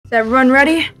Is everyone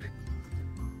ready?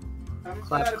 I'm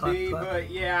Clap, glad to be, clap.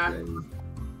 but yeah.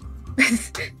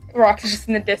 Rock's just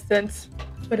in the distance,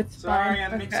 but it's Sorry,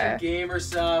 fine. I'm mixing gamer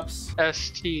subs.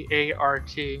 START.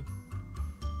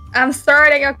 I'm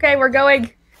starting. Okay, we're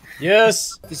going.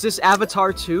 Yes. Is this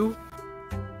Avatar 2?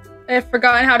 I've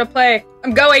forgotten how to play.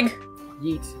 I'm going.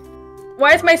 Yeet.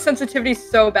 Why is my sensitivity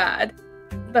so bad?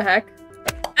 What the heck?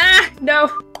 Ah, no,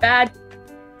 bad.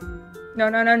 No.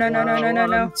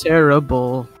 I'm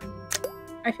terrible,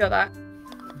 I feel that.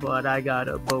 but I got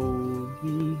a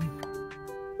bogey.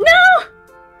 No!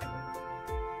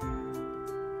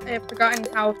 I have forgotten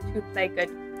how to play good.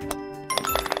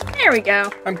 There we go.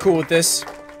 I'm cool with this.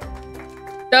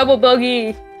 Double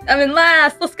bogey. I'm in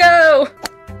last. Let's go.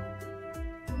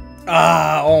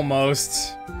 Ah,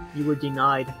 almost. You were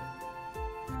denied.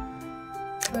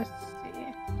 Let's see.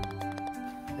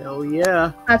 Hell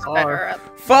yeah. That's R. better.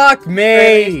 Fuck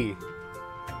me!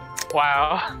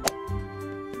 Wow.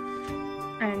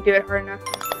 I didn't do it hard enough.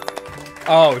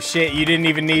 Oh shit, you didn't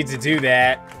even need to do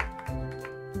that.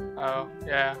 Oh,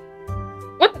 yeah.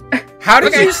 What? How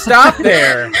did Okay. you stop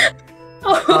there?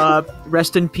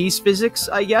 Rest in peace, physics,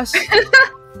 I guess.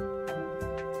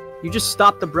 You just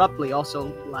stopped abruptly.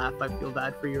 Also, laugh. I feel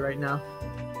bad for you right now.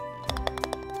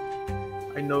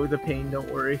 I know the pain,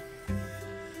 don't worry.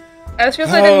 I just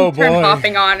realized I Oh, didn't turn boy.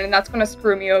 hopping on, and that's gonna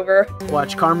screw me over.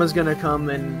 Watch, karma's gonna come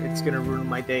and it's gonna ruin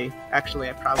my day. Actually,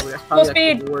 that's probably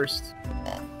speed. the worst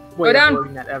way of down.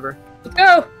 wording that ever. Let's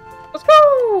go! Let's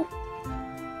go!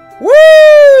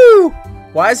 Woo!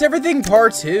 Why is everything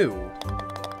part 2?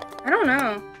 I don't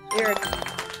know. Weird.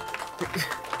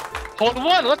 Hold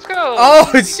one, let's go!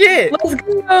 Oh shit! Let's Are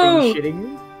you go! shitting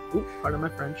me? Oop, pardon my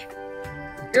French.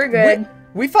 You're good.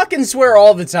 We fucking swear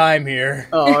all the time here.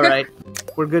 Oh, alright.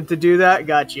 We're good to do that?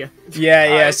 Gotcha.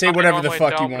 Yeah, say I whatever the normally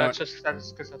fuck you don't, but want.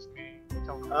 That's because that's me.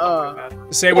 Don't Oh. worry about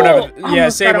it. Say whatever. Oh, Yeah,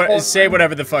 almost got a whole say one.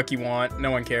 whatever the fuck you want.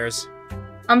 No one cares.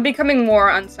 I'm becoming more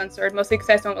uncensored, mostly because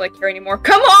I just don't really care anymore.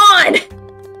 Come on!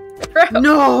 Bro.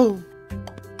 No!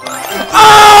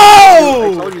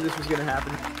 Oh! I told you this was gonna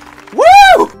happen.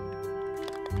 Woo!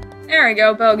 There we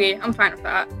go, bogey. I'm fine with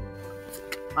that.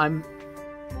 I'm...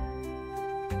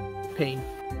 pain.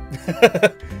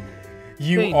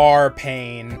 You Pain. are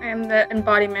pain. I am the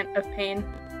embodiment of pain.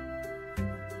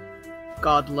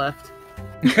 God left.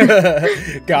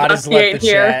 God has left the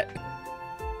here. chat.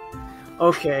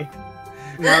 Okay.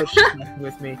 Now it's just messing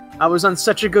with me. I was on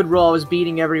such a good roll, I was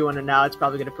beating everyone, and now it's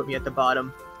probably gonna put me at the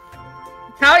bottom.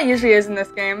 That's how it usually is in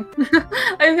this game.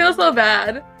 I feel so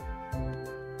bad.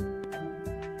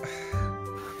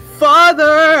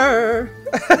 Father!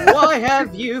 Why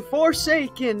have you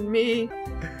forsaken me?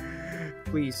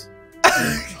 Please.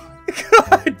 God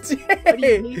Why do you damn.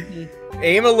 hate me?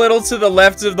 Aim a little to the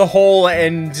left of the hole,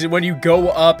 and when you go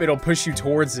up, it'll push you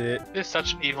towards it. It's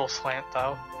such an evil slant,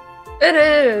 though. It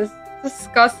is.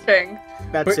 Disgusting.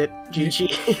 That's But- it.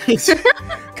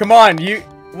 GG. Come on, you.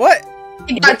 What?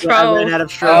 You got I ran trolled. out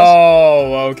of straws.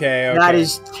 Oh, okay. That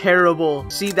is terrible.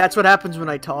 See, that's what happens when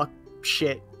I talk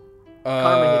shit.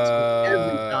 Karma hits me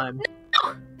every time.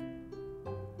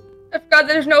 I forgot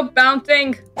there's no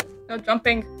bouncing. No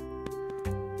jumping.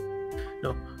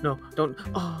 No, don't.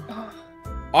 Oh. Oh.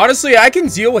 Honestly, I can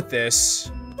deal with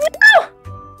this.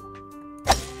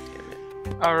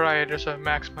 Alright, there's a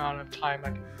max amount of time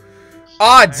I can...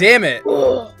 Ah, damn it.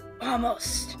 Oh,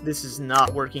 almost. This is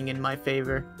not working in my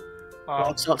favor. Um,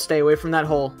 Roxalt, stay away from that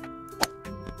hole.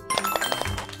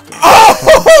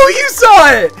 Oh, you saw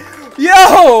it!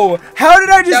 Yo! How did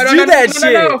I just do that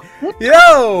shit?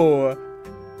 Yo!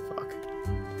 Fuck.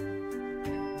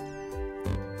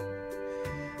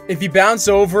 If you bounce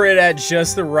over it at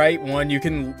just the right one, you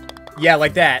can... Yeah,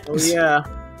 like that. Oh yeah.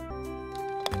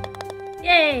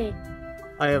 Yay!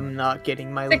 I am not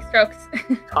getting my 6 strokes.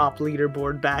 top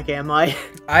leaderboard back, am I?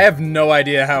 I have no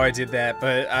idea how I did that,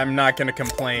 but I'm not gonna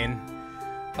complain.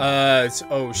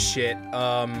 Oh shit.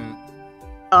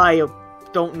 I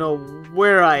don't know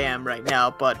where I am right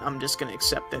now, but I'm just gonna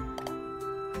accept it.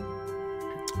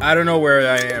 I don't know where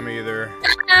I am either.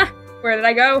 Where did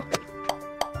I go?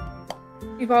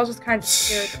 You've all just kind of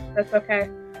disappeared. That's okay.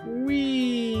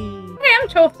 Wee. Okay, I'm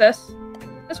chill with this.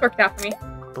 This worked out for me.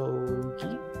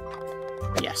 Bogey.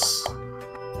 Yes.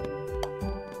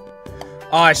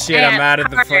 Oh shit, I'm And out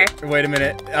of the okay. Wait a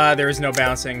minute. There is no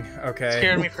bouncing. Okay.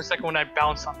 scared me for a second when I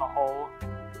bounced on the hole.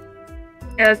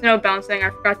 Yeah, there's no bouncing. I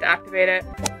forgot to activate it.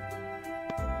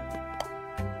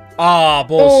 Ah,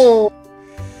 bullshit. Oh!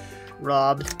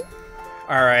 Robbed.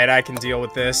 Alright, I can deal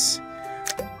with this.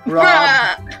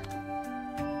 Robbed.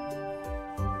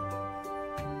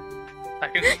 I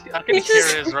can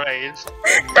hear his rage.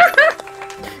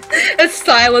 It's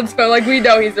silence, but like we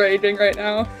know he's raging right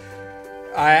now.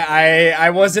 I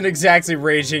wasn't exactly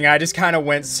raging. I just kind of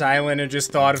went silent and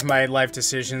just thought of my life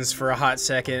decisions for a hot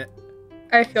second.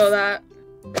 I feel that.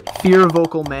 Fear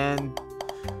vocal man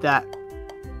that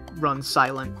runs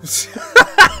silent.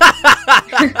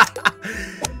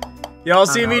 Y'all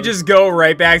see me just go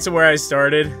right back to where I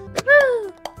started?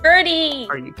 Woo! Birdie!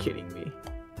 Are you kidding me?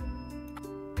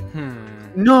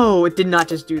 No, it did not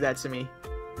just do that to me.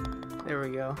 There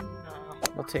we go.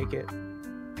 I'll take it.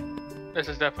 This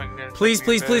is definitely good. Please,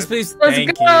 please, please, please. Let's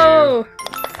Thank go!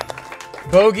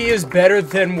 you. Bogey is better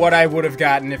than what I would have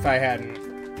gotten if I hadn't.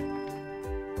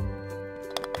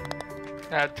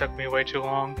 That took me way too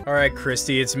long. Alright,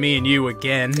 Christy, it's me and you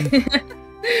again.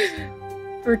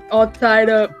 We're all tied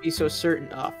up. Be so certain.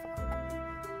 Oh,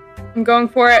 I'm going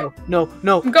for it. no,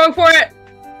 no. I'm going for it!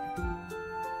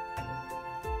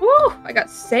 Woo! I got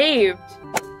saved.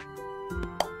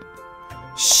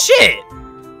 Shit!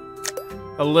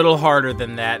 A little harder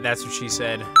than that, that's what she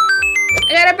said.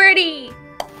 I got a birdie!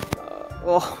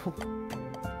 Oh.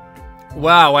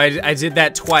 Wow, I did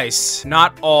that twice.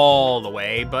 Not all the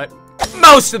way, but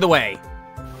most of the way.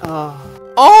 All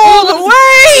the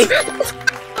way!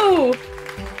 Oh!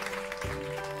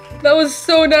 That was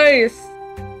so nice.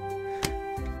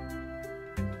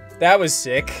 That was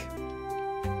sick.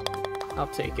 I'll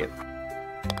take it.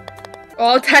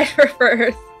 All tied for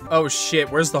first. Oh shit,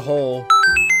 where's the hole?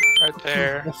 Right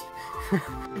there.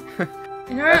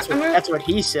 You know what? That's what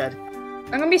he said. I'm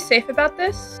gonna be safe about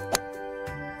this.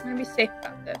 I'm gonna be safe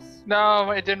about this. No,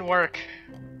 it didn't work.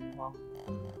 Well,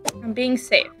 I'm being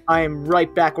safe. I am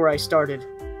right back where I started.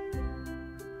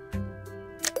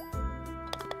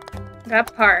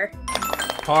 Got par.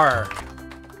 Par.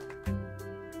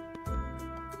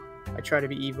 I try to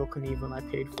be evil Knievel and I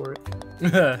paid for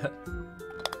it.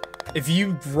 If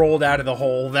you rolled out of the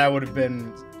hole, that would have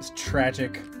been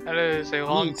tragic. that is a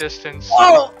long distance.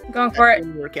 Oh! Going for it.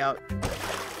 Didn't work out.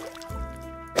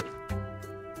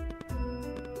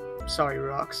 Sorry,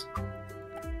 Rox.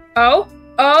 Oh,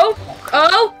 oh,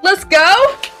 oh, let's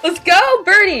go! Let's go,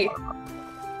 birdie!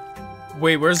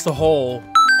 Wait, where's the hole?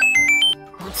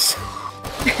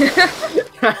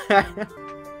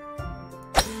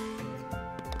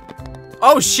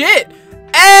 Oh shit!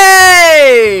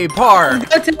 Hey! Par!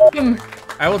 Go to him.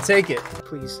 I will take it.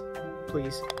 Please.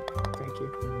 Please. Thank you.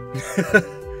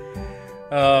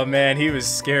 Oh man, he was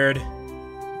scared.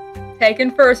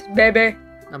 Taken first, baby.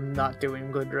 I'm not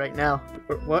doing good right now.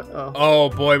 What? Oh. Oh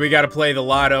boy, we gotta play the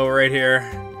lotto right here.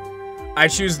 I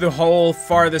choose the hole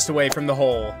farthest away from the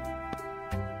hole.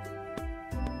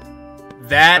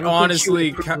 That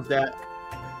honestly,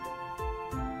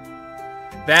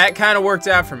 that kind of worked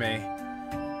out for me.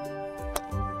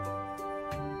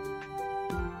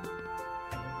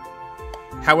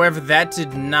 However, that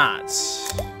did not.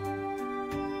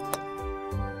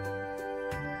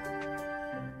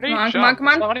 Come on, come on, come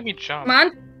on. Stop letting me jump. Come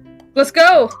on. Let's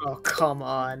go. Oh, come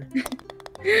on.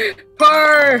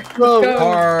 Par. Let's go.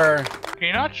 Par. Can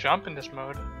you not jump in this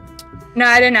mode? No,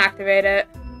 I didn't activate it.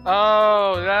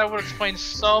 Oh, that would explain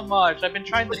so much. I've been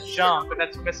trying to jump, but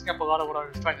that's messing up a lot of what I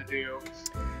was trying to do.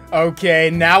 Okay,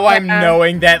 now I'm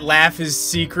knowing that Laugh is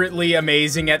secretly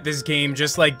amazing at this game,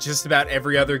 just like just about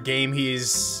every other game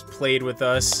he's played with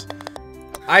us.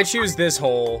 I choose this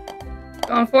hole.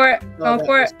 Going for it. Oh, Going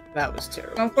for it. That was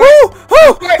terrible. Going for it.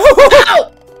 Woo!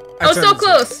 Ow! I was so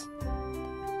close.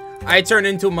 I turn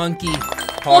into a monkey.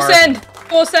 Full Par. send.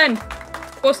 Full send.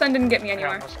 Full send didn't get me I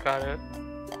anywhere. almost got it.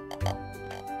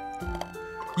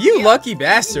 You lucky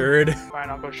bastard. Fine,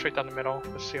 I'll go straight down the middle.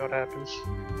 Let's see what happens.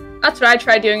 That's what I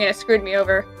tried doing and it screwed me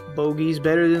over. Bogey's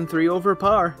better than 3 over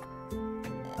par.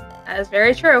 That is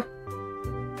very true.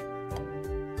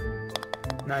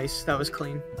 Nice. That was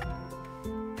clean.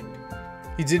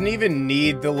 He didn't even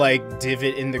need the, like,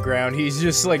 divot in the ground. He's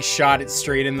just, like, shot it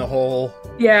straight in the hole.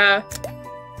 Yeah.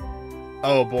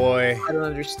 Oh, boy. I don't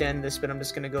understand this, but I'm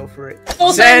just gonna go for it.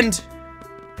 Full send. Send!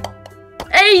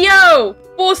 Hey, yo!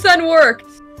 Full send worked.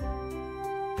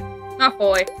 Not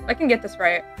fully. I can get this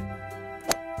right.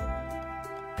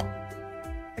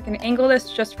 I can angle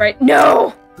this just right.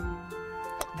 No!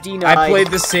 Denied. I played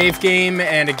the safe game,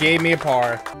 and it gave me a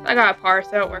par. I got a par,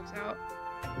 so it works out.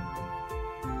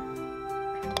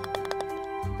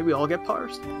 Did we all get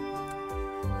pars?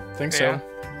 Think Yeah. so.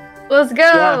 Let's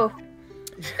go!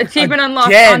 Achievement unlocked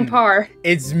Again. on par.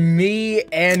 It's me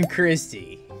and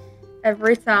Christy.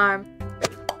 Every time.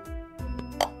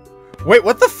 Wait,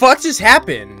 what the fuck just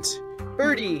happened?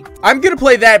 Birdie! I'm gonna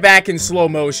play that back in slow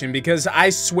motion because I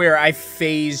swear I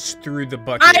phased through the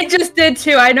bucket. I just did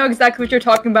too. I know exactly what you're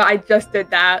talking about. I just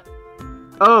did that.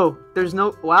 Oh, there's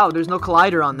no. Wow, there's no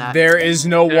collider on that. There is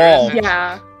no There wall. isn't.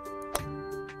 Yeah.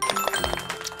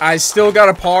 I still got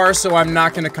a par, so I'm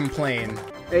not gonna complain.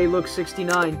 Hey, look,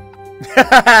 69.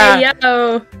 Hey,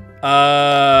 yo.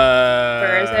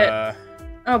 Where is it?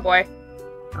 Oh boy.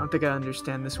 I don't think I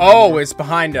understand this one. Oh, it's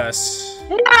behind us.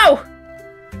 No!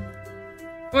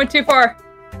 Went too far.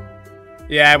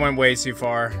 Yeah, I went way too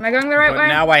far. Am I going the right But way?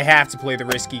 now I have to play the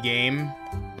risky game.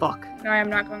 Fuck. No, I am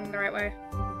not going the right way.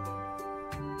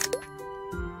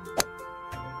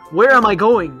 Where am I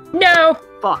going? No!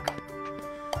 Fuck.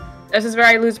 This is where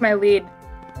I lose my lead.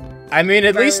 I mean,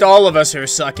 at least all of us are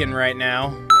sucking right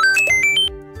now.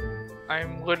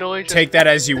 I'm literally just Take that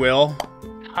as you will.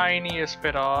 tiniest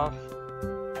bit off.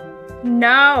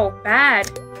 No,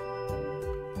 bad.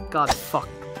 God, fuck.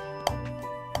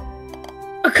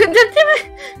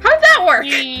 How'd that work?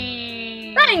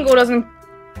 That angle doesn't.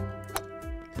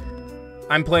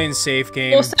 I'm playing safe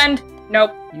game. Full send.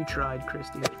 Nope. You tried,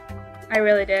 Christy. I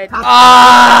really did.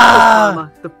 Ah!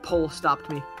 The pole stopped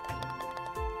me.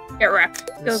 Get wrecked.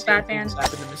 The Feels same bad, thing man.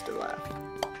 happened to Mr. Laugh.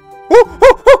 Woo,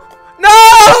 woo, woo.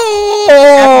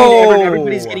 No!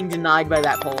 Everybody's getting denied by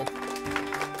that pole.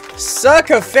 Suck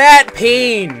a fat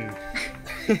peen.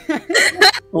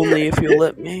 Only if you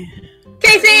let me.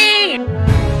 Casey!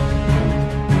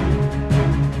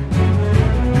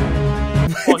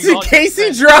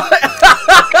 Casey dropped.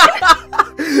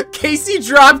 Casey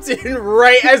dropped in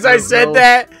right as I said No.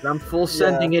 that. I'm full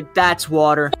sending it. That's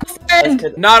water.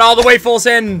 Send. Not all the way full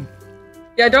send.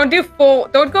 Yeah, don't go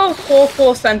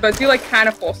full send, but do like kind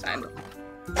of full send.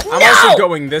 I'm also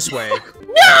going this way.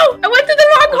 No! I went to the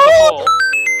wrong hole!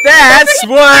 That's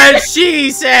what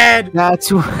she said.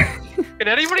 That's what. Can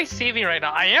anybody see me right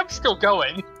now? I am still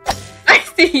going. I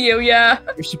see you, yeah.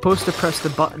 You're supposed to press the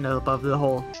button above the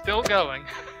hole. Still going.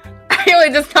 I really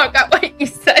just not got what you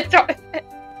said, Jonathan. That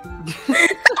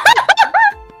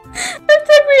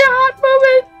took me a hot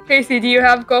moment. Casey, do you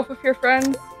have golf with your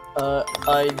friends?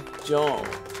 I don't.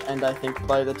 And I think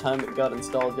by the time it got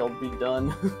installed, y'all be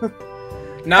done.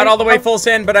 Not all the way full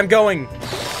send, but I'm going.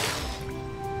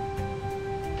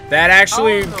 That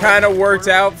actually kind of worked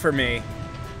out for me.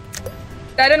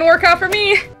 That didn't work out for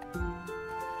me.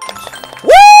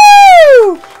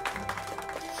 Woo!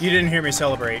 You didn't hear me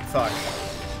celebrate. Fuck.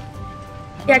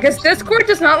 Yeah, because Discord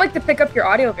does not like to pick up your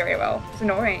audio very well. It's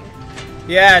annoying.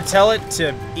 Yeah, tell it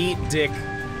to eat dick.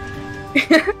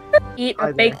 Eat a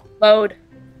Hi big there. load.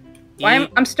 Why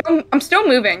Eat. I'm still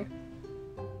moving.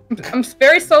 I'm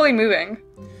very slowly moving.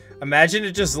 Imagine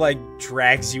it just like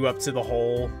drags you up to the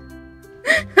hole.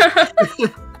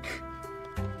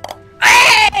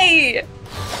 Hey!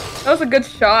 That was a good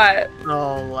shot.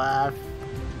 Oh, Laugh.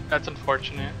 That's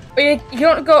unfortunate. But you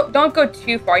don't go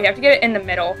too far. You have to get it in the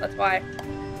middle. That's why.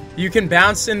 You can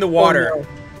bounce in the water. Oh, no.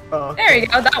 Oh, There you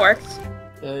go. That works.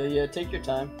 Yeah, take your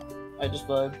time. I just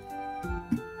vibe.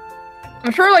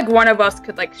 I'm sure like one of us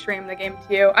could like stream the game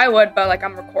to you. I would, but like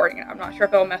I'm recording it. I'm not sure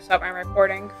if it'll mess up my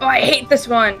recording. Oh, I hate this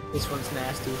one. This one's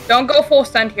nasty. Don't go full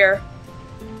send here.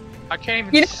 I can't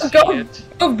even You know, see go- it.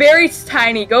 Go very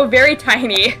tiny. Go very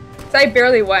tiny. So I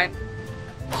barely went.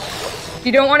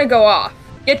 You don't want to go off.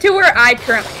 Get to where I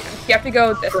currently am. You have to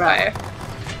go this way.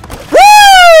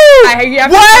 Woo! You have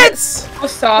to What? go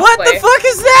softly. What the fuck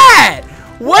is that?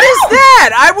 What is that?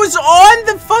 I was on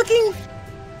the fucking...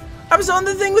 I was on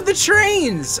the thing with the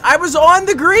trains. I was on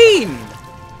the green.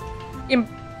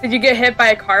 Did you get hit by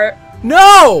a cart?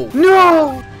 No!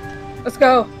 No! Let's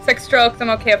go. 6 strokes. I'm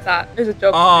okay with that. There's a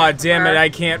joke. Aw, damn it. I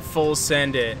can't full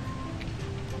send it.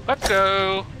 Let's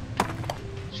go.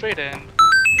 Straight in.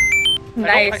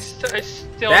 Nice. I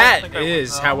still That don't think I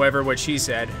is, won, though. however, what she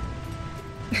said.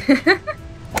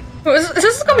 This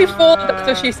is gonna be full of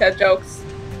so she said jokes.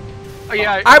 Oh,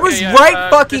 yeah, I was okay, right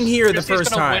fucking here the Christy's first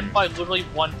gonna time. win by literally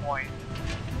 1 point.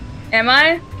 Am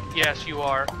I? Yes, you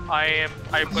are. I'm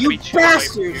gonna You be 2 away from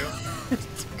bastard! you.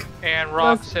 And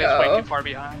Rox is go. way too far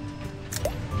behind.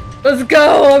 Let's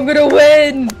go. I'm gonna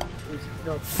win.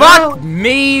 No. Fuck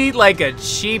me like a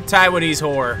cheap Taiwanese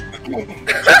whore.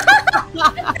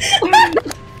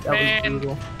 That Man. was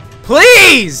brutal.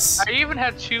 Please! I even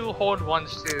had 2 hold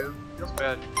ones too. Feels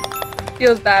bad.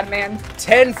 Feels bad, man.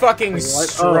 10 fucking Wait, what?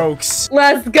 strokes.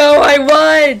 Let's go. I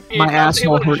won. My I was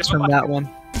able asshole to hurts jump from up- that one.